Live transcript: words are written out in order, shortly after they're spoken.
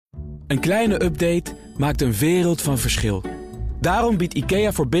Een kleine update maakt een wereld van verschil. Daarom biedt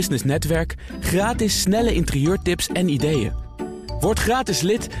IKEA voor Business Netwerk gratis snelle interieurtips en ideeën. Word gratis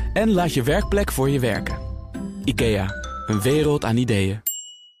lid en laat je werkplek voor je werken. IKEA, een wereld aan ideeën.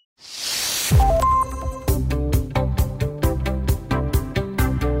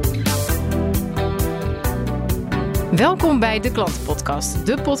 Welkom bij De Klantenpodcast.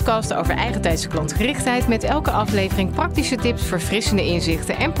 De podcast over eigentijdse klantgerichtheid met elke aflevering praktische tips, verfrissende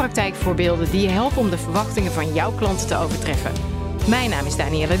inzichten en praktijkvoorbeelden die je helpen om de verwachtingen van jouw klanten te overtreffen. Mijn naam is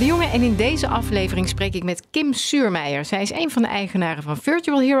Danielle de Jonge en in deze aflevering spreek ik met Kim Suurmeijer. Zij is een van de eigenaren van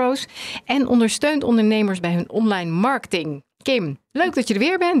Virtual Heroes en ondersteunt ondernemers bij hun online marketing. Kim, leuk dat je er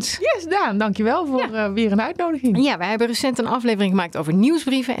weer bent. Yes, Daan, dankjewel voor weer een uitnodiging. Ja, wij hebben recent een aflevering gemaakt over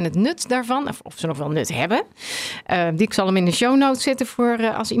nieuwsbrieven en het nut daarvan. Of ze nog wel nut hebben. Ik zal hem in de show notes zetten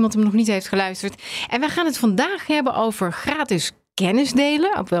voor als iemand hem nog niet heeft geluisterd. En wij gaan het vandaag hebben over gratis kennis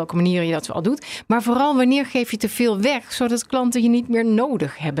delen, op welke manier je dat al doet. Maar vooral wanneer geef je te veel weg, zodat klanten je niet meer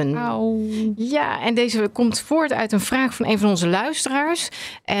nodig hebben. Ja, en deze komt voort uit een vraag van een van onze luisteraars.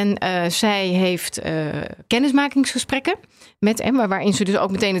 En zij heeft kennismakingsgesprekken met hem, waarin ze dus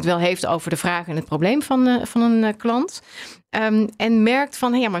ook meteen het wel heeft over de vraag en het probleem van een klant. En merkt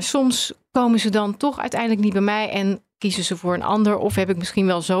van, ja, maar soms komen ze dan toch uiteindelijk niet bij mij en kiezen ze voor een ander, of heb ik misschien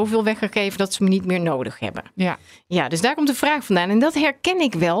wel zoveel weggegeven dat ze me niet meer nodig hebben. Ja, dus daar komt de vraag vandaan. En dat herken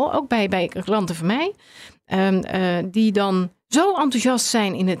ik wel, ook bij klanten van mij, die dan zo enthousiast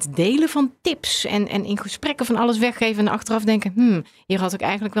zijn in het delen van tips en in gesprekken van alles weggeven en achteraf denken, hier had ik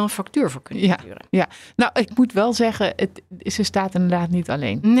eigenlijk wel een factuur voor kunnen sturen. Ja, nou, ik moet wel zeggen, ze staat inderdaad niet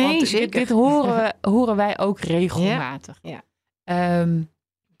alleen. Nee, want zeker. Dit horen wij ook regelmatig. Ja.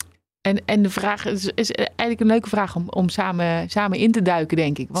 En de vraag is eigenlijk een leuke vraag om samen in te duiken,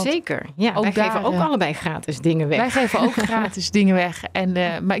 denk ik. Want zeker. Ja, wij geven ook allebei gratis dingen weg. Wij geven ook gratis dingen weg.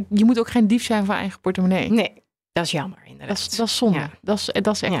 Maar je moet ook geen dief zijn van eigen portemonnee. Nee, dat is jammer inderdaad. Dat is zonde. Ja.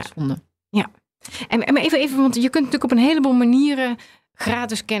 Dat is echt zonde. Ja. En even, want je kunt natuurlijk op een heleboel manieren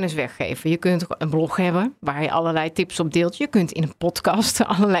gratis kennis weggeven. Je kunt een blog hebben waar je allerlei tips op deelt. Je kunt in een podcast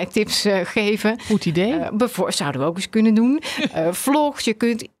allerlei tips geven. Goed idee. Zouden we ook eens kunnen doen. Vlogs, je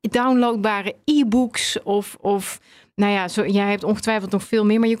kunt downloadbare e-books of nou ja, jij hebt ongetwijfeld nog veel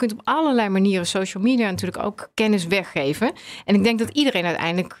meer. Maar je kunt op allerlei manieren social media natuurlijk ook kennis weggeven. En ik denk dat iedereen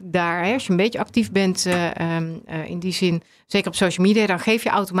uiteindelijk daar, als je een beetje actief bent in die zin, zeker op social media, dan geef je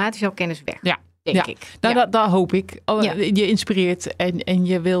automatisch al kennis weg. Ja. Denk ik. Nou, dat hoop ik. Je inspireert en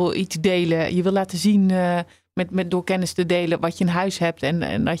je wil iets delen. Je wil laten zien door kennis te delen wat je in huis hebt.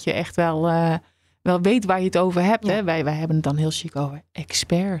 En dat je echt wel weet waar je het over hebt. Ja. Hè? Wij hebben het dan heel chic over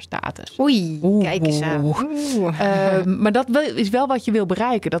expertstatus. Oei, kijk eens aan. Maar dat is wel wat je wil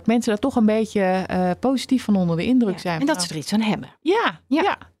bereiken. Dat mensen daar toch een beetje positief van onder de indruk zijn. En dat ze er iets aan hebben.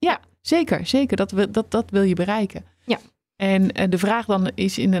 Ja, zeker. Dat wil je bereiken. Ja. En de vraag dan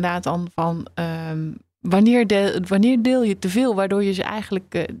is inderdaad dan van wanneer deel je te veel, waardoor je ze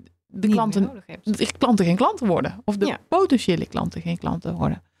eigenlijk de klanten geen klanten worden. Of de potentiële klanten geen klanten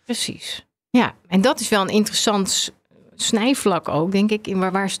worden. Precies. Ja, en dat is wel een interessant snijvlak ook, denk ik.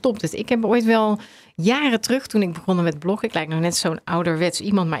 Waar stopt het? Ik heb ooit wel jaren terug, toen ik begonnen met bloggen. Ik lijk nog net zo'n ouderwets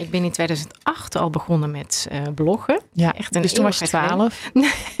iemand, maar ik ben in 2008 al begonnen met bloggen. Ja, echt een dus toen was je 12?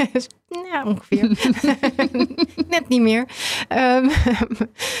 Ja, ongeveer. Net niet meer.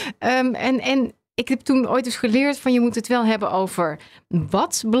 En ik heb toen ooit eens geleerd van je moet het wel hebben over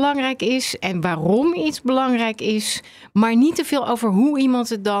wat belangrijk is en waarom iets belangrijk is, maar niet te veel over hoe iemand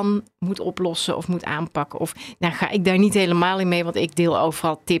het dan moet oplossen of moet aanpakken. Of nou ga ik daar niet helemaal in mee, want ik deel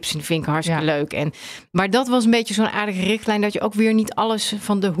overal tips en vind ik hartstikke leuk. Maar dat was een beetje zo'n aardige richtlijn dat je ook weer niet alles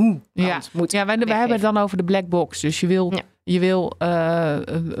van de hoe moet. Ja, wij hebben het dan over de black box. Dus je wil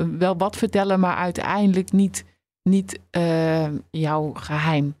wel wat vertellen, maar uiteindelijk niet jouw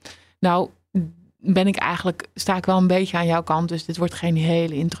geheim. Nou, sta ik wel een beetje aan jouw kant. Dus dit wordt geen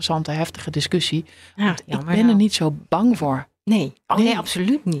hele interessante, heftige discussie. Ik ben er niet zo bang voor. Nee, nee,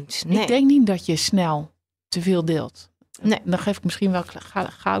 absoluut niet. Nee. Ik denk niet dat je snel te veel deelt. Nee. Dan geef ik misschien wel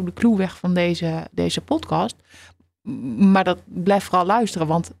gauw de clue weg van deze podcast. Maar dat blijf vooral luisteren,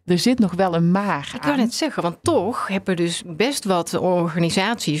 want er zit nog wel een maar aan. Ik wou net zeggen, want toch hebben dus best wat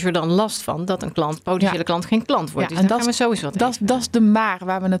organisaties er dan last van dat een potentiële klant geen klant wordt. Dus en gaan we sowieso dat is de maar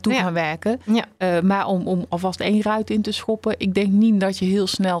waar we naartoe gaan werken. Ja. Maar om alvast 1 ruit in te schoppen, ik denk niet dat je heel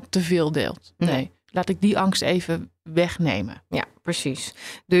snel te veel deelt. Nee. Laat ik die angst even wegnemen. Ja, precies.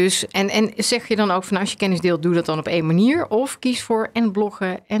 Dus, en zeg je dan ook van als je kennis deelt, doe dat dan op 1 manier? Of kies voor en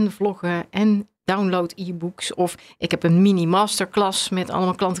bloggen en vloggen en download e-books. Of ik heb een mini masterclass met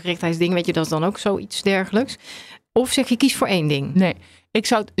allemaal klantgerichtheidsdingen. Weet je, dat is dan ook zoiets dergelijks. Of zeg je kies voor één ding? Nee, ik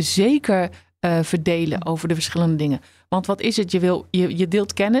zou het zeker verdelen over de verschillende dingen. Want wat is het? Je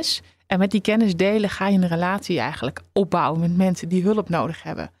deelt kennis. En met die kennis delen ga je een relatie eigenlijk opbouwen met mensen die hulp nodig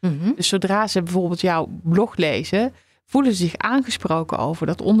hebben. Mm-hmm. Dus zodra ze bijvoorbeeld jouw blog lezen, voelen ze zich aangesproken over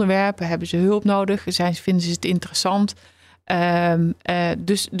dat onderwerp. Hebben ze hulp nodig? Vinden ze het interessant?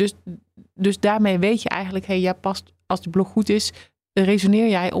 Dus daarmee weet je eigenlijk, jij past, als de blog goed is, resoneer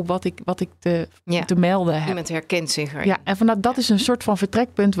jij op wat ik te melden heb. Iemand herkent zich erin. Ja, en vanuit dat is een soort van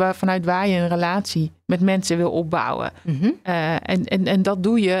vertrekpunt vanuit waar je een relatie met mensen wil opbouwen. Mm-hmm. En dat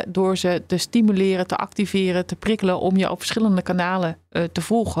doe je door ze te stimuleren, te activeren, te prikkelen om je op verschillende kanalen te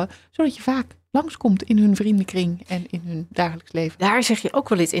volgen. Zodat je vaak langskomt in hun vriendenkring en in hun dagelijks leven. Daar zeg je ook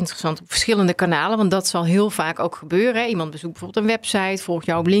wel iets interessants op verschillende kanalen. Want dat zal heel vaak ook gebeuren. Iemand bezoekt bijvoorbeeld een website, volgt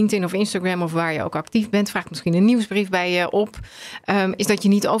jou op LinkedIn of Instagram of waar je ook actief bent. Vraagt misschien een nieuwsbrief bij je op. Is dat je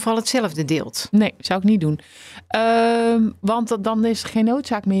niet overal hetzelfde deelt? Nee, zou ik niet doen. Want dan is er geen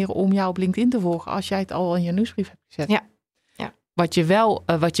noodzaak meer om jou op LinkedIn te volgen als jij het al in je nieuwsbrief hebt gezet. Ja. Wat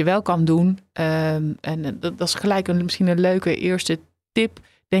je wel kan doen, en dat is gelijk misschien een leuke eerste tip,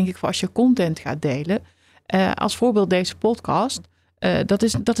 denk ik, voor als je content gaat delen. Als voorbeeld deze podcast.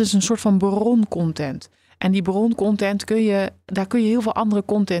 Dat is een soort van broncontent. En die broncontent daar kun je heel veel andere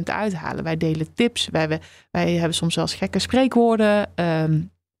content uithalen. Wij delen tips. Wij hebben soms zelfs gekke spreekwoorden.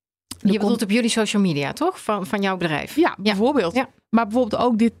 Je bedoelt op jullie social media, toch? Van jouw bedrijf? Ja, bijvoorbeeld. Ja. Maar bijvoorbeeld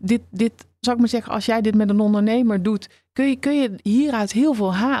ook dit, zou ik maar zeggen, als jij dit met een ondernemer doet, kun je hieruit heel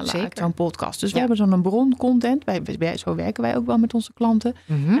veel halen. Zeker. Uit zo'n podcast. Dus we hebben zo'n broncontent. Zo werken wij ook wel met onze klanten.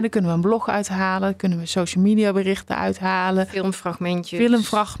 Mm-hmm. En dan kunnen we een blog uithalen. Kunnen we social media berichten uithalen.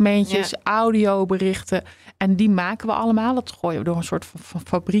 Filmfragmentjes, audioberichten. En die maken we allemaal. Dat gooien we door een soort van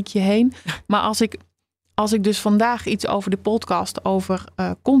fabriekje heen. Maar als ik dus vandaag iets over de podcast, over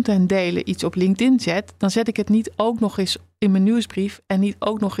content delen, iets op LinkedIn zet, dan zet ik het niet ook nog eens in mijn nieuwsbrief en niet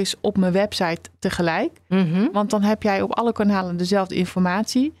ook nog eens op mijn website tegelijk. Mm-hmm. Want dan heb jij op alle kanalen dezelfde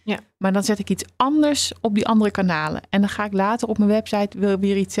informatie. Ja. Maar dan zet ik iets anders op die andere kanalen. En dan ga ik later op mijn website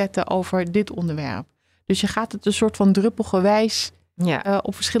weer iets zetten over dit onderwerp. Dus je gaat het een soort van druppelgewijs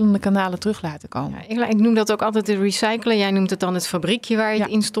op verschillende kanalen terug laten komen. Ja, ik noem dat ook altijd de recyclen. Jij noemt het dan het fabriekje waar je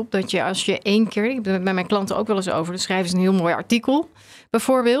het in stopt. Dat je als je 1 keer, ik heb het bij mijn klanten ook wel eens over, dan schrijven ze een heel mooi artikel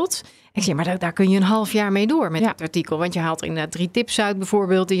bijvoorbeeld. Ik zeg, maar daar kun je een half jaar mee door met het artikel. Want je haalt inderdaad 3 tips uit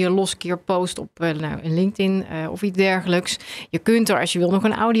bijvoorbeeld die je los keer post op een LinkedIn of iets dergelijks. Je kunt er, als je wil, nog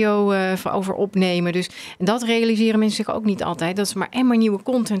een audio over opnemen. Dus en dat realiseren mensen zich ook niet altijd. Dat ze maar nieuwe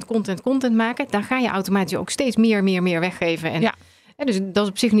content maken. Dan ga je automatisch ook steeds meer weggeven. En dus dat is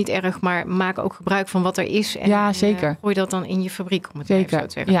op zich niet erg, maar maak ook gebruik van wat er is. En zeker. Gooi dat dan in je fabriek, om het even zo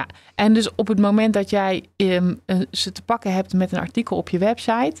te zeggen. Ja, en dus op het moment dat jij ze te pakken hebt met een artikel op je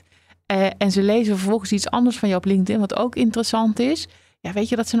website, en ze lezen vervolgens iets anders van je op LinkedIn, wat ook interessant is. Ja, weet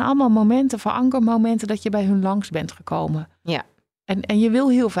je, dat zijn allemaal momenten, verankermomenten dat je bij hun langs bent gekomen. Ja. En je wil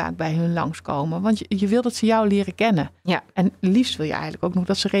heel vaak bij hun langskomen, want je wil dat ze jou leren kennen. Ja. En liefst wil je eigenlijk ook nog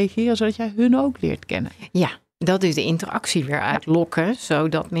dat ze reageren, zodat jij hun ook leert kennen. Ja. Dat is de interactie weer uitlokken,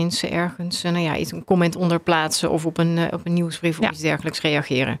 zodat mensen ergens een comment onder plaatsen of op een nieuwsbrief of iets dergelijks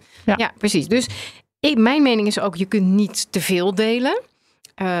reageren. Ja, precies. Dus mijn mening is ook, je kunt niet te veel delen.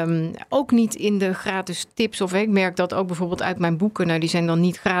 Ook niet in de gratis tips. Of ik merk dat ook bijvoorbeeld uit mijn boeken. Die zijn dan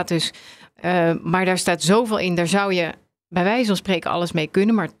niet gratis. Maar daar staat zoveel in. Daar zou je bij wijze van spreken alles mee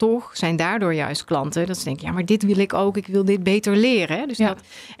kunnen. Maar toch zijn daardoor juist klanten dat ze denken, ja, maar dit wil ik ook. Ik wil dit beter leren. Hè? Dus dat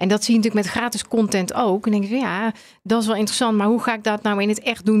zie je natuurlijk met gratis content ook. En denk je, ja, dat is wel interessant. Maar hoe ga ik dat nou in het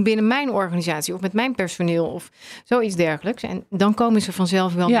echt doen binnen mijn organisatie? Of met mijn personeel? Of zoiets dergelijks. En dan komen ze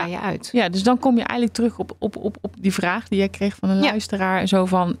vanzelf wel bij je uit. Ja, dus dan kom je eigenlijk terug op die vraag die jij kreeg van een luisteraar. Zo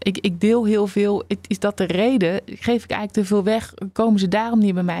van, ik deel heel veel. Is dat de reden? Geef ik eigenlijk te veel weg? Komen ze daarom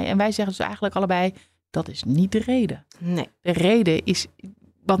niet bij mij? En wij zeggen dus eigenlijk allebei, dat is niet de reden. Nee. De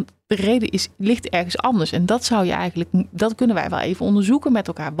reden ligt ergens anders. En dat kunnen wij wel even onderzoeken met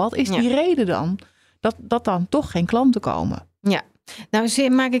elkaar. Wat is die reden dan? Dat dan toch geen klanten komen. Ja, nou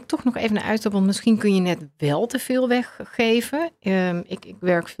maak ik toch nog even een uitstap. Want misschien kun je net wel te veel weggeven. Ik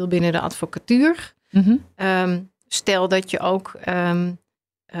werk veel binnen de advocatuur. Mm-hmm. Stel dat je ook een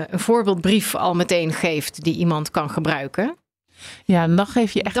voorbeeldbrief al meteen geeft die iemand kan gebruiken. Ja, dan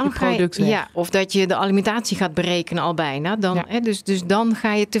geef je echt je product weg. Ja, of dat je de alimentatie gaat berekenen al bijna. Dus dan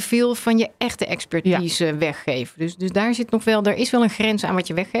ga je te veel van je echte expertise weggeven. Dus daar zit nog wel, er is wel een grens aan wat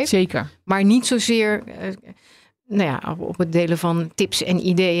je weggeeft. Zeker. Maar niet zozeer op het delen van tips en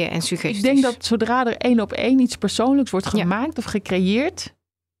ideeën en suggesties. Ik denk dat zodra er 1 op 1 iets persoonlijks wordt gemaakt of gecreëerd,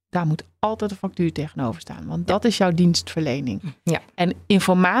 daar moet altijd een factuur tegenover staan. Want dat is jouw dienstverlening. Ja. En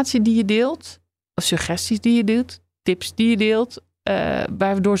informatie die je deelt, suggesties die je deelt, tips die je deelt,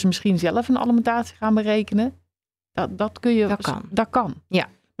 waardoor ze misschien zelf een alimentatie gaan berekenen. Dat kan. Ja.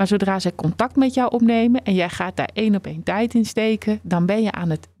 Maar zodra ze contact met jou opnemen en jij gaat daar 1-op-1 tijd in steken, dan ben je aan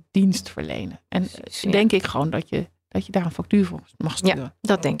het dienst verlenen. En denk ik gewoon dat je daar een factuur voor mag sturen. Ja,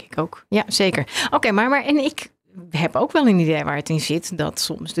 dat denk ik ook. Ja, zeker. Oké, maar en ik heb ook wel een idee waar het in zit, dat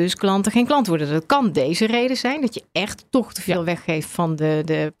soms dus klanten geen klant worden. Dat kan deze reden zijn, dat je echt toch te veel weggeeft van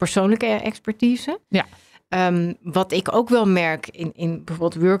de persoonlijke expertise. Ja. Wat ik ook wel merk in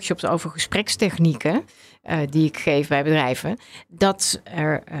bijvoorbeeld workshops over gesprekstechnieken die ik geef bij bedrijven, dat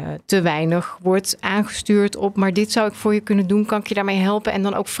er te weinig wordt aangestuurd op, maar dit zou ik voor je kunnen doen, kan ik je daarmee helpen? En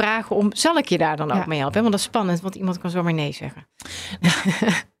dan ook vragen om, zal ik je daar dan ook mee helpen? Want dat is spannend, want iemand kan zomaar nee zeggen.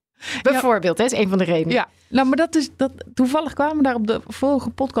 Bijvoorbeeld, hè, is een van de redenen. Ja, nou, maar toevallig kwamen we daar op de vorige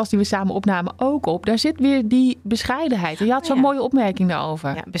podcast die we samen opnamen ook op. Daar zit weer die bescheidenheid. En je had zo'n mooie opmerking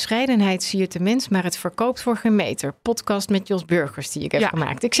daarover. Ja, bescheidenheid siert de mens, maar het verkoopt voor geen meter. Podcast met Jos Burgers die ik heb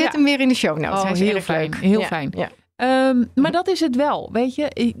gemaakt. Ik zet hem weer in de show notes. Hij is heel fijn. leuk. Heel fijn. Ja. Maar dat is het wel. Weet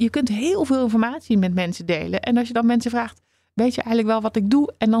je, je kunt heel veel informatie met mensen delen. En als je dan mensen vraagt, weet je eigenlijk wel wat ik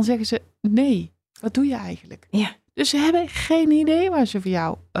doe? En dan zeggen ze, nee, wat doe je eigenlijk? Ja. Dus ze hebben geen idee waar ze voor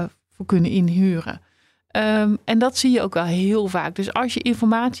jou voor kunnen inhuren. En dat zie je ook wel heel vaak. Dus als je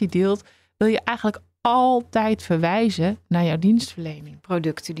informatie deelt, wil je eigenlijk altijd verwijzen naar jouw dienstverlening.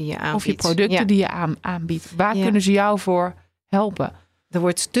 Producten die je aanbiedt. Of je producten die je aanbiedt. Waar kunnen ze jou voor helpen? Er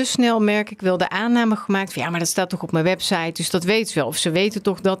wordt te snel, merk ik wel, de aanname gemaakt van, ja, maar dat staat toch op mijn website, dus dat weet ze wel. Of ze weten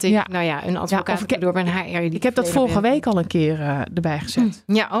toch dat ik, een advocaat door mijn HR. Ik heb dat vorige week al een keer erbij gezet.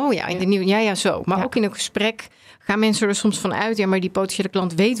 In de nieuwe, zo. Maar ook in een gesprek gaan mensen er soms van uit, ja, maar die potentiële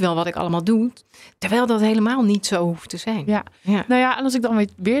klant weet wel wat ik allemaal doe. Terwijl dat helemaal niet zo hoeft te zijn. Ja. Nou ja, en als ik dan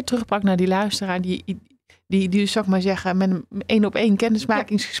weer terugpak naar die luisteraar die zou ik maar zeggen, met een 1-op-1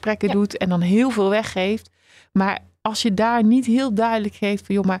 kennismakingsgesprekken doet en dan heel veel weggeeft. Maar als je daar niet heel duidelijk geeft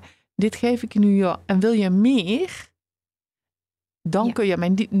van, joh, maar dit geef ik je nu, joh, en wil je meer? Dan kun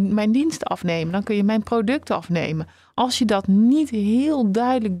je mijn dienst afnemen. Dan kun je mijn producten afnemen. Als je dat niet heel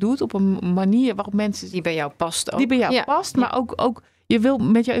duidelijk doet op een manier waarop mensen... Die bij jou past ook. Die bij jou past, maar ook je wil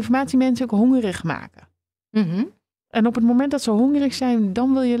met jouw informatie mensen ook hongerig maken. Mm-hmm. En op het moment dat ze hongerig zijn,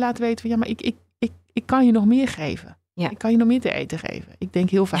 dan wil je laten weten van, ja, maar ik kan je nog meer geven. Ja. Ik kan je nog meer te eten geven. Ik denk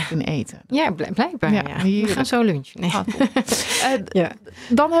heel vaak in eten. Ja, blijkbaar. Ja. We gaan zo lunchen. Nee.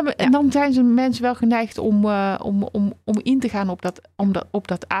 Dan zijn ze mensen wel geneigd om in te gaan op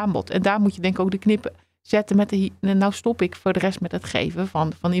dat aanbod. En daar moet je denk ik ook de knippen zetten met nou stop ik voor de rest met het geven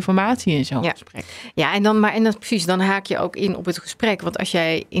van informatie in zo'n gesprek. Ja, en dan precies, dan haak je ook in op het gesprek. Want als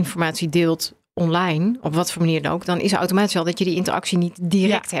jij informatie deelt online, op wat voor manier dan ook, dan is het automatisch al dat je die interactie niet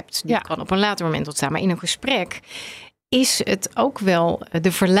direct hebt. Die kan op een later moment ontstaan. Maar in een gesprek is het ook wel,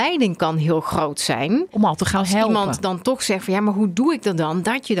 de verleiding kan heel groot zijn. Om al te gaan helpen. Als iemand dan toch zegt van, ja, maar hoe doe ik dat dan?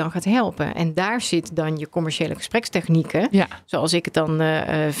 Dat je dan gaat helpen. En daar zit dan je commerciële gesprekstechnieken, zoals ik het dan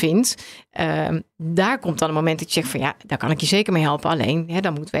vind. Daar komt dan een moment dat je zegt van, ja, daar kan ik je zeker mee helpen. Alleen,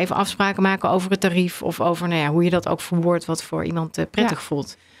 dan moeten we even afspraken maken over het tarief of over, hoe je dat ook verwoordt wat voor iemand prettig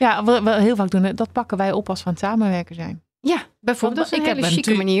voelt. Ja, wat we heel vaak doen, dat pakken wij op als we aan het samenwerken zijn. Ja, bijvoorbeeld. Dat is een hele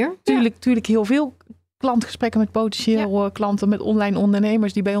chique manier. Tuurlijk heel veel klantgesprekken met potentieel klanten, met online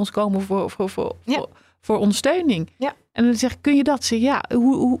ondernemers die bij ons komen voor ondersteuning. Ja. En dan zeg ik, kun je dat zeggen? Ja,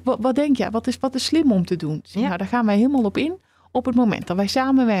 wat denk je? Wat is slim om te doen? Zeg, nou, daar gaan wij helemaal op in op het moment dat wij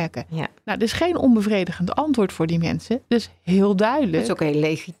samenwerken. Ja. Nou, er is geen onbevredigend antwoord voor die mensen. Dus heel duidelijk. Dat is ook heel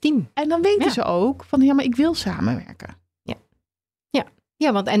legitiem. En dan weten ze ook van, ja, maar ik wil samenwerken.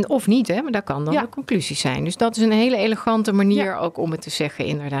 Ja, want of niet, hè? Maar dat kan dan de conclusie zijn. Dus dat is een hele elegante manier ook om het te zeggen,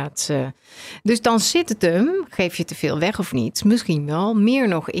 inderdaad. Dus dan zit het hem, geef je te veel weg of niet, misschien wel meer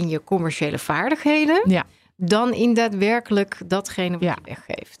nog in je commerciële vaardigheden dan in daadwerkelijk datgene wat je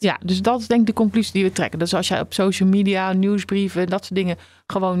weggeeft. Ja, dus dat is denk ik de conclusie die we trekken. Dus als jij op social media, nieuwsbrieven, dat soort dingen,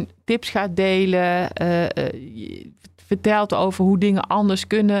 gewoon tips gaat delen, vertelt over hoe dingen anders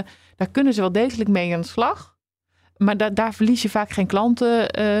kunnen, daar kunnen ze wel degelijk mee aan de slag. Maar daar verlies je vaak geen klanten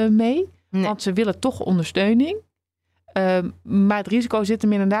mee. Nee. Want ze willen toch ondersteuning. Maar het risico zit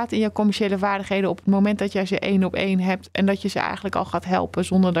hem inderdaad in je commerciële vaardigheden op het moment dat jij ze 1-op-1 hebt. En dat je ze eigenlijk al gaat helpen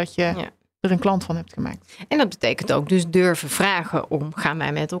zonder dat je er een klant van hebt gemaakt. En dat betekent ook dus durven vragen om, gaan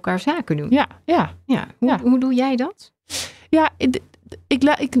wij met elkaar zaken doen? Ja. Hoe doe jij dat? Ja,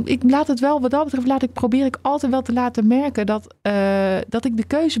 ik laat het wel, wat dat betreft probeer ik altijd wel te laten merken dat ik de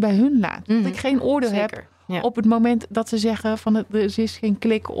keuze bij hun laat. Dat ik geen oordeel heb. Ja. Op het moment dat ze zeggen van er is geen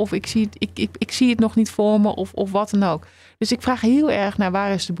klik of ik zie het nog niet voor me of wat dan ook. Dus ik vraag heel erg naar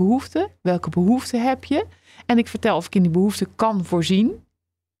waar is de behoefte? Welke behoefte heb je? En ik vertel of ik in die behoefte kan voorzien.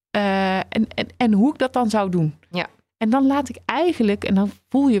 En hoe ik dat dan zou doen. Ja. En dan laat ik eigenlijk, en dan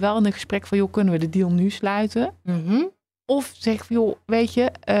voel je wel in een gesprek van, joh, kunnen we de deal nu sluiten? Mm-hmm. Of zeg ik van, joh, weet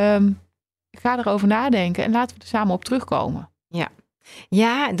je, ga erover nadenken en laten we er samen op terugkomen.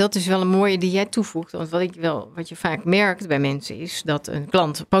 Ja, dat is wel een mooie die jij toevoegt. Want wat je vaak merkt bij mensen is dat een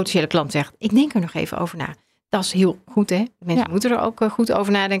potentiële klant zegt, ik denk er nog even over na. Dat is heel goed, hè? Mensen moeten er ook goed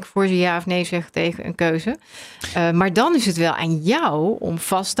over nadenken voor ze ja of nee zeggen tegen een keuze. Maar dan is het wel aan jou om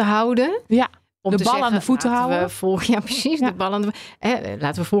vast te houden. Ja, om de te bal zeggen, aan de voeten houden. Ja, precies. De bal aan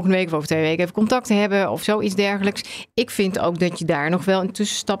laten we volgende week of over 2 weken even contact hebben of zoiets dergelijks. Ik vind ook dat je daar nog wel een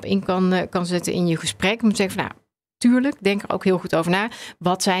tussenstap in kan zetten in je gesprek. Om te zeggen van, nou, tuurlijk, denk er ook heel goed over na.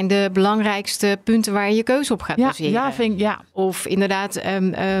 Wat zijn de belangrijkste punten waar je je keuze op gaat baseren? Of inderdaad,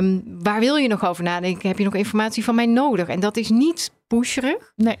 waar wil je nog over nadenken? Heb je nog informatie van mij nodig? En dat is niet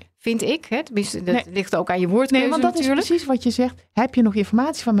pusherig, vind ik. Hè? Tenminste, dat ligt ook aan je woordkeuze want dat natuurlijk. is precies wat je zegt. Heb je nog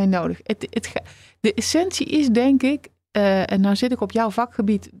informatie van mij nodig? De essentie is, denk ik, en nou zit ik op jouw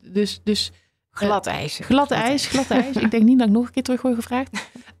vakgebied, dus glad ijs. Glad ijs. Ik denk niet dat ik nog een keer terug word gevraagd.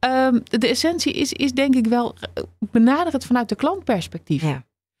 De essentie is denk ik wel, benader het vanuit de klantperspectief. Ja,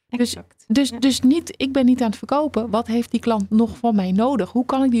 dus niet, ik ben niet aan het verkopen. Wat heeft die klant nog van mij nodig? Hoe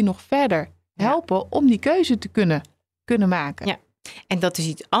kan ik die nog verder helpen om die keuze te kunnen maken? Ja. En dat is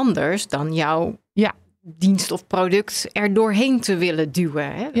iets anders dan jouw dienst of product er doorheen te willen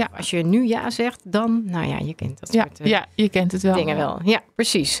duwen. Hè? Ja. Als je nu ja zegt, dan, je kent dat soort je kent het wel. Dingen wel. Ja,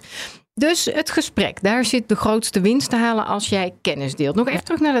 precies. Dus het gesprek, daar zit de grootste winst te halen als jij kennis deelt. Nog even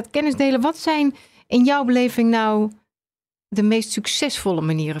terug naar dat kennisdelen. Wat zijn in jouw beleving nou de meest succesvolle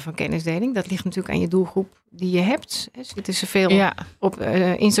manieren van kennisdeling? Dat ligt natuurlijk aan je doelgroep die je hebt. Zitten ze veel op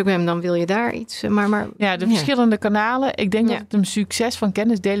Instagram, dan wil je daar iets. Maar de verschillende kanalen. Ik denk dat het een succes van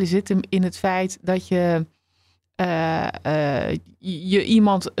kennisdelen zit hem in het feit dat je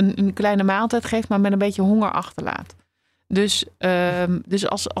iemand een kleine maaltijd geeft, maar met een beetje honger achterlaat. Dus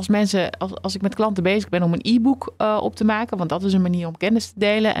als ik met klanten bezig ben om een e-book op te maken, want dat is een manier om kennis te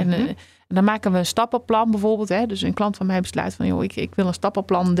delen. En dan maken we een stappenplan bijvoorbeeld. Hè? Dus een klant van mij besluit van, joh, ik wil een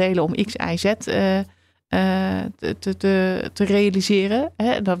stappenplan delen om X, Y, Z te realiseren.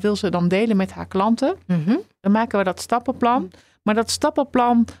 Hè? Dat wil ze dan delen met haar klanten. Mm-hmm. Dan maken we dat stappenplan. Maar dat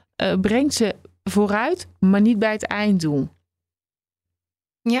stappenplan brengt ze vooruit, maar niet bij het einddoel.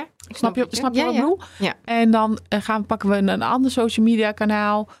 Ja, snap je wat ik bedoel? Ja. En dan pakken we een ander social media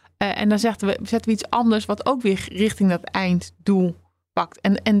kanaal. En dan zetten we iets anders wat ook weer richting dat einddoel pakt.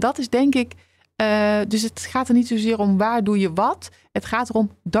 En dat is denk ik, dus het gaat er niet zozeer om waar doe je wat. Het gaat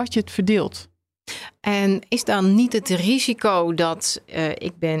erom dat je het verdeelt. En is dan niet het risico dat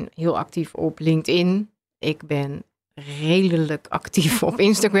ik ben heel actief op LinkedIn. Ik ben redelijk actief op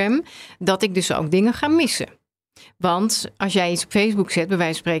Instagram. Dat ik dus ook dingen ga missen. Want als jij iets op Facebook zet, bij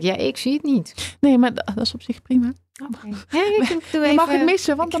wijze van spreken, ik zie het niet. Nee, maar dat is op zich prima. Okay. Je mag het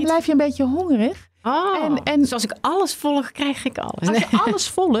missen, want dan blijf je een beetje hongerig. Dus als ik alles volg, krijg ik alles. Als je alles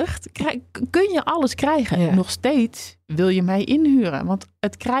volgt, kun je alles krijgen. Ja. Nog steeds wil je mij inhuren. Want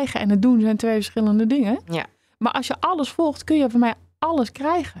het krijgen en het doen zijn 2 verschillende dingen. Ja. Maar als je alles volgt, kun je van mij alles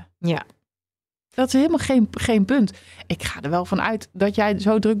krijgen. Ja. Dat is helemaal geen punt. Ik ga er wel van uit dat jij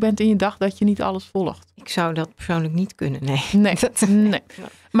zo druk bent in je dag dat je niet alles volgt. Ik zou dat persoonlijk niet kunnen, nee. Nee.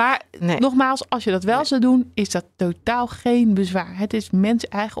 Maar nogmaals, als je dat wel zou doen, is dat totaal geen bezwaar. Het is mens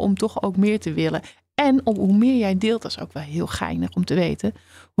eigen om toch ook meer te willen. En hoe meer jij deelt, dat is ook wel heel geinig om te weten.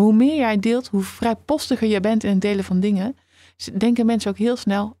 Hoe meer jij deelt, hoe vrijpostiger je bent in het delen van dingen, denken mensen ook heel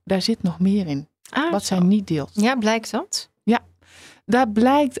snel, daar zit nog meer in. Wat zij niet deelt. Ja, blijkt dat? Ja. Daar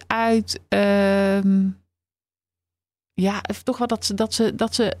blijkt uit, toch wel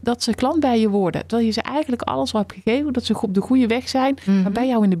dat ze klant bij je worden. Terwijl je ze eigenlijk alles al hebt gegeven, dat ze op de goede weg zijn, maar bij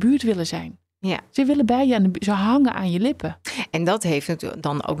jou in de buurt willen zijn. Ja. Ze willen bij je, ze hangen aan je lippen. En dat heeft natuurlijk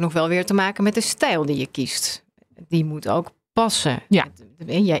dan ook nog wel weer te maken met de stijl die je kiest. Die moet ook passen. Ja.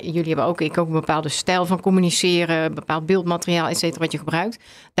 Jullie hebben ook een bepaalde stijl van communiceren, een bepaald beeldmateriaal, et cetera, wat je gebruikt.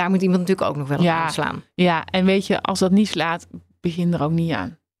 Daar moet iemand natuurlijk ook nog wel op aanslaan. Ja, en weet je, als dat niet slaat, begin er ook niet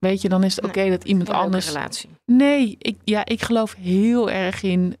aan. Weet je, dan is het oké dat iemand anders. Relatie. Nee, ik geloof heel erg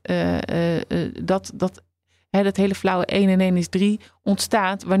in dat hele flauwe 1 en 1 is 3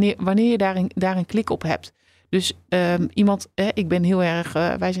 ontstaat wanneer je daar een klik op hebt. Dus wij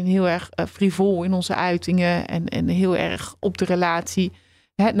zijn heel erg frivol in onze uitingen en heel erg op de relatie.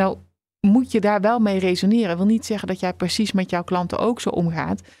 Nou moet je daar wel mee resoneren. Ik wil niet zeggen dat jij precies met jouw klanten ook zo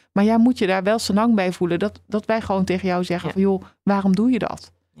omgaat. Maar jij moet je daar wel senang bij voelen. Dat wij gewoon tegen jou zeggen van joh, waarom doe je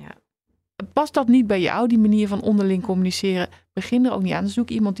dat? Ja. Past dat niet bij jou, die manier van onderling communiceren? Begin er ook niet aan. Dan zoek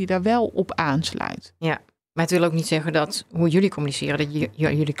iemand die daar wel op aansluit. Ja. Maar het wil ook niet zeggen dat hoe jullie communiceren, dat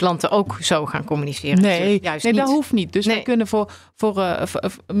jullie klanten ook zo gaan communiceren. Nee, juist niet. Dat hoeft niet. Dus wij kunnen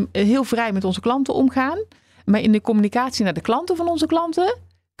heel vrij met onze klanten omgaan. Maar in de communicatie naar de klanten van onze klanten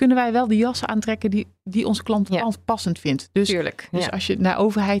kunnen wij wel de jassen aantrekken die onze klant passend vindt. Dus als je naar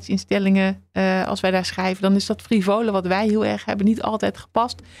overheidsinstellingen, als wij daar schrijven, dan is dat frivole wat wij heel erg hebben niet altijd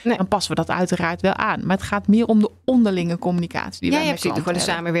gepast. Nee. Dan passen we dat uiteraard wel aan. Maar het gaat meer om de onderlinge communicatie die wij met klanten hebben. Gewoon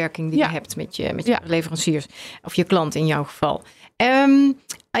de samenwerking die je hebt met je leveranciers. Of je klant in jouw geval.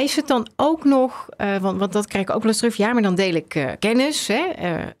 Is het dan ook nog, want dat krijg ik ook wel eens terug. Ja, maar dan deel ik kennis,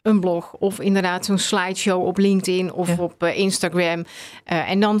 een blog of inderdaad zo'n slideshow op LinkedIn of op Instagram.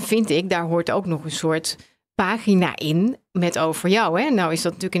 En dan vind ik, daar hoort ook nog een soort pagina in met over jou. Hè? Nou is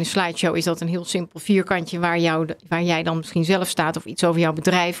dat natuurlijk in een slideshow is dat een heel simpel vierkantje waar jij dan misschien zelf staat of iets over jouw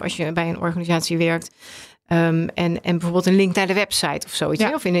bedrijf als je bij een organisatie werkt. En bijvoorbeeld een link naar de website of zoiets.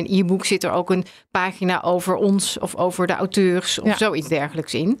 Ja. Of in een e-book zit er ook een pagina over ons of over de auteurs of zoiets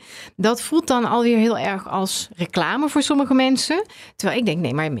dergelijks in. Dat voelt dan alweer heel erg als reclame voor sommige mensen. Terwijl ik denk,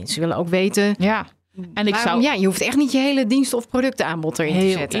 nee, maar mensen willen ook weten. Ja. En je hoeft echt niet je hele diensten of productenaanbod erin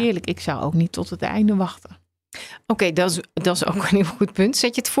te zetten. Heel eerlijk, ik zou ook niet tot het einde wachten. Oké, dat is ook een heel goed punt.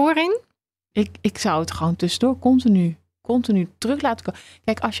 Zet je het voorin? Ik zou het gewoon tussendoor continu terug laten komen.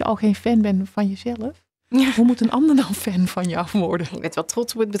 Kijk, als je al geen fan bent van jezelf, hoe moet een ander dan fan van jou worden? Je bent wel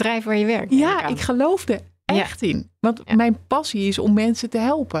trots op het bedrijf waar je werkt. Ja, ik geloof er echt in. Want mijn passie is om mensen te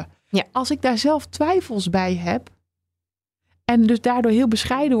helpen. Ja. Als ik daar zelf twijfels bij heb en dus daardoor heel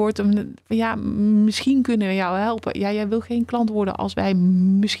bescheiden word, misschien kunnen we jou helpen. Ja, jij wil geen klant worden als wij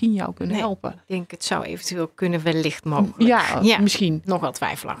misschien jou kunnen helpen. Ik denk, het zou eventueel kunnen, wellicht mogelijk. Ja, misschien. Nog wel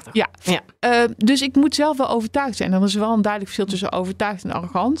twijfelachtig. Ja. Dus ik moet zelf wel overtuigd zijn. Dan is er wel een duidelijk verschil tussen overtuigd en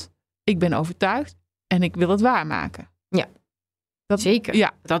arrogant. Ik ben overtuigd. En ik wil het waarmaken. Ja, zeker.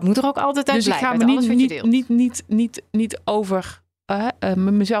 Ja. Dat moet er ook altijd uit blijven. Dus ik ga me niet over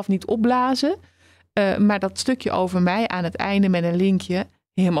mezelf niet opblazen. Maar dat stukje over mij aan het einde met een linkje,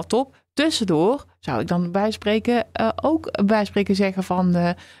 helemaal top. Tussendoor zou ik dan ook bij spreken zeggen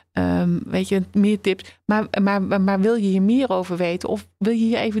van, meer tips. Maar wil je hier meer over weten of wil je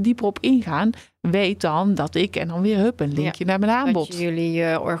hier even dieper op ingaan? Weet dan dat ik en dan weer een linkje naar mijn aanbod. Dat je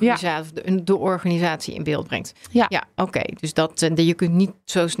jullie organisatie, de organisatie in beeld brengt. Ja, oké. Dus je kunt niet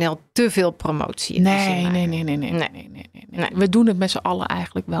zo snel te veel promotie in Nee. We doen het met z'n allen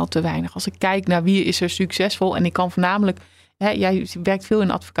eigenlijk wel te weinig. Als ik kijk naar wie is er succesvol en ik kan voornamelijk. Jij werkt veel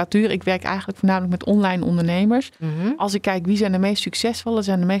in advocatuur. Ik werk eigenlijk voornamelijk met online ondernemers. Mm-hmm. Als ik kijk wie zijn de meest succesvolle,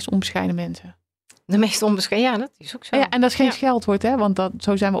 zijn de meest onbescheiden mensen. De meest onbescheiden, ja, dat is ook zo. Ja, en dat is geen scheldwoord, hè? Want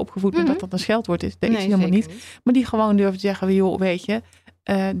zo zijn we opgevoed met dat een scheldwoord is. Dat is helemaal niet. Maar die gewoon durven te zeggen, joh, weet je,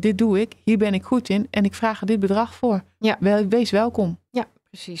 dit doe ik, hier ben ik goed in en ik vraag er dit bedrag voor. Ja. Wees welkom. Ja,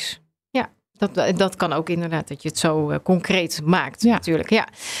 precies. Ja. Dat kan ook inderdaad, dat je het zo concreet maakt natuurlijk. Ja.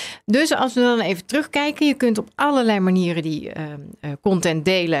 Dus als we dan even terugkijken, je kunt op allerlei manieren die content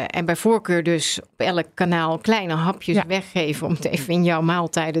delen en bij voorkeur dus op elk kanaal kleine hapjes weggeven om het even in jouw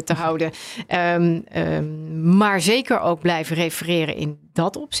maaltijden te houden. Maar zeker ook blijven refereren in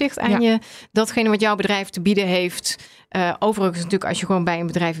dat opzicht aan datgene wat jouw bedrijf te bieden heeft. Overigens natuurlijk als je gewoon bij een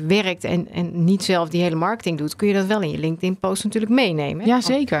bedrijf werkt en niet zelf die hele marketing doet, kun je dat wel in je LinkedIn post natuurlijk meenemen. Ja,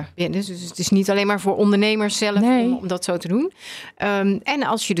 zeker. Dus het is niet alleen maar voor ondernemers zelf om dat zo te doen. En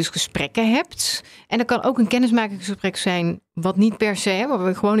als je dus gesprekken hebt, en dat kan ook een kennismakingsgesprek zijn, wat niet per se,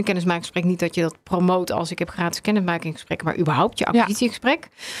 maar gewoon een kennismakingsgesprek, niet dat je dat promoot als ik heb gratis kennismakingsgesprekken, maar überhaupt je acquisitiegesprek.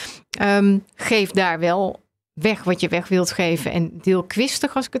 Geef daar wel weg wat je weg wilt geven en deel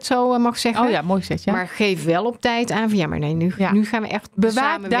kwistig, als ik het zo mag zeggen. Oh ja, mooi gezegd, ja. Maar geef wel op tijd aan van, maar nee, nu gaan we echt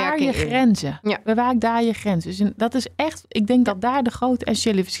bewaak daar je grenzen. Ja. Bewaak daar je grenzen. Dus dat is echt, ik denk dat daar de grote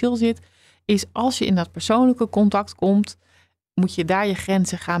essentiële verschil zit, is als je in dat persoonlijke contact komt, moet je daar je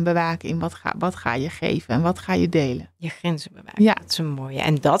grenzen gaan bewaken in wat ga je geven en wat ga je delen. Je grenzen bewaken, dat is een mooie.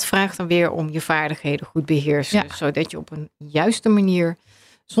 En dat vraagt dan weer om je vaardigheden goed beheersen, zodat je op een juiste manier,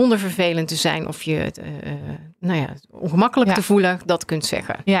 zonder vervelend te zijn of je het ongemakkelijk te voelen, dat kunt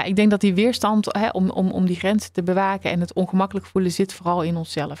zeggen. Ja, ik denk dat die weerstand om die grenzen te bewaken en het ongemakkelijk voelen zit vooral in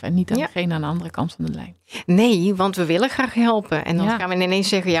onszelf en niet aan degene aan de andere kant van de lijn. Nee, want we willen graag helpen. En dan gaan we ineens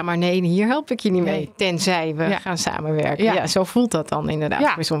zeggen, ja maar nee, hier help ik je niet mee. Tenzij we gaan samenwerken. Ja, zo voelt dat dan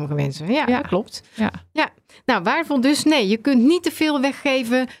inderdaad voor sommige mensen. Ja, dat klopt. Ja. Nou, waardevol dus. Nee, je kunt niet te veel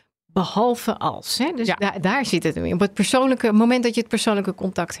weggeven, behalve als. Hè? Dus daar zit het in. Op het persoonlijke moment dat je het persoonlijke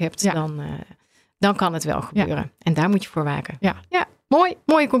contact hebt, dan kan het wel gebeuren. Ja. En daar moet je voor waken. Ja.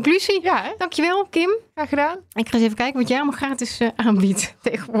 Mooie conclusie. Ja, dankjewel, Kim. Graag gedaan. Ik ga eens even kijken wat jij allemaal gratis aanbiedt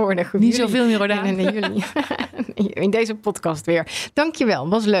tegenwoordig. Niet zoveel meer, Roda. En jullie in deze podcast weer. Dankjewel,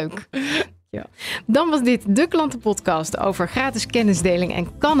 was leuk. Dan was dit de Klantenpodcast over gratis kennisdeling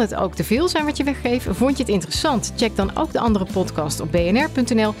en kan het ook te veel zijn wat je weggeeft? Vond je het interessant? Check dan ook de andere podcast op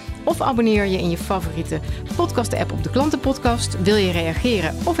bnr.nl of abonneer je in je favoriete podcast-app op de Klantenpodcast. Wil je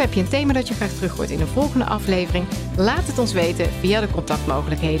reageren of heb je een thema dat je graag terug hoort in een volgende aflevering? Laat het ons weten via de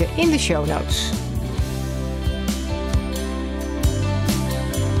contactmogelijkheden in de show notes.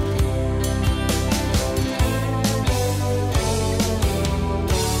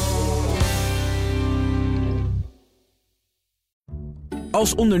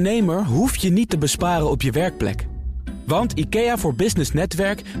 Als ondernemer hoef je niet te besparen op je werkplek. Want IKEA voor Business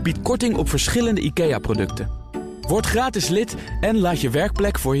Netwerk biedt korting op verschillende IKEA-producten. Word gratis lid en laat je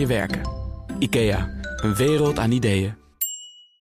werkplek voor je werken. IKEA, een wereld aan ideeën.